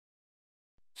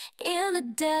In the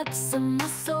depths of my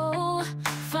soul,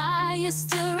 fire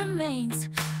still remains,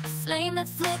 a flame that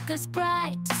flickers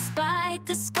bright despite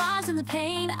the scars and the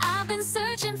pain. I've been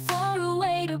searching for a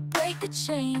way to break the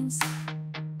chains,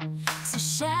 to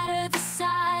shatter the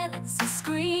silence and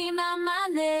scream out my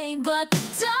name. But the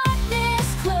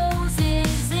darkness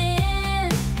closes in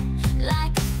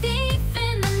like a thief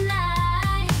in the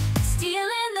night,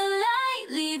 stealing the light,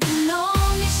 leaving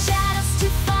only shadows to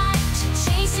fight.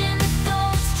 Chasing the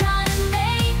ghosts, trying to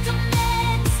make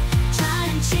amends,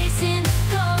 trying to chasing the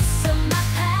ghosts of my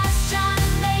past, trying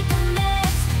to make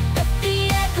amends. But the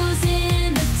echoes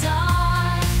in the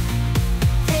dark,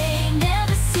 they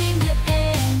never seem to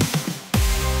end.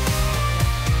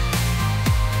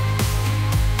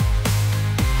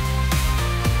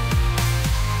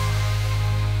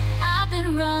 I've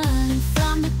been running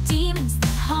from the demons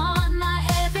that haunt my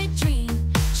every dream,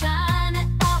 trying to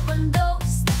outrun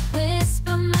those that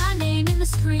whisper my name in the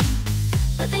screen.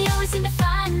 But they always seem to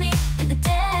find me in the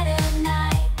dead of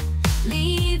night,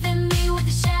 leaving me with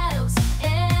the shadows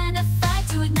and a fight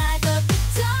to ignite. But the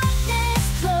darkness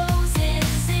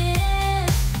closes in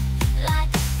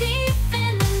like a thief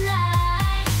in the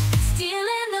night,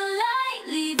 stealing the light,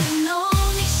 leaving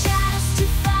only shadows to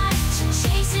fight.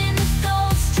 Chasing the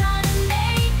ghosts, trying to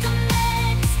make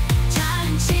amends,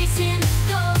 trying to chasing the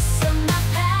ghosts of my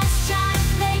past, trying to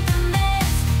make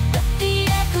amends. But the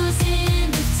echoes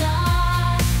in the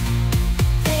dark,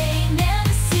 they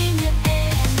never seem to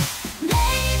end.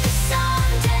 Maybe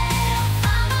someday I'll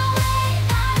find my way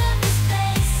out of this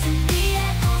place, and the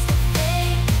echoes will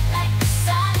fade like the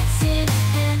silence in an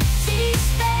empty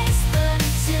space. But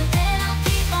until then I'll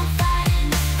keep on fighting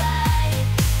the fight,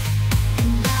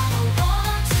 and I will hold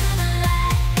on to the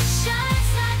light that shines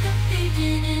like a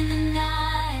beacon in the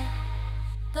night.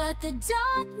 But the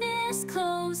darkness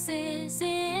closes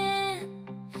in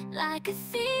like a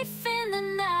thief in the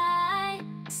night,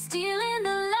 stealing the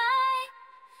light,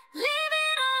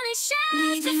 leaving only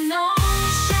shadows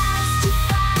to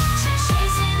fight.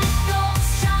 Chasing the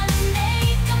ghosts, trying to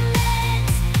make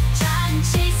amends, trying to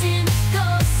chasing the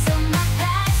ghosts of my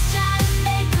past, trying to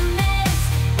make amends.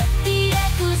 But the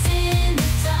echoes in the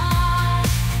dark,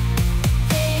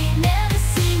 they never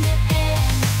seem to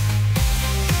end.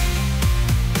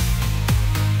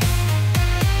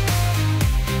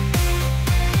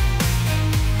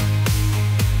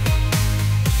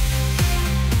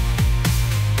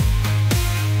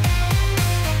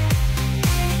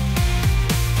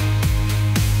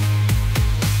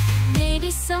 Maybe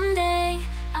someday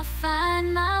I'll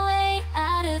find my way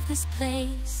out of this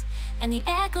place, and the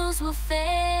echoes will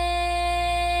fade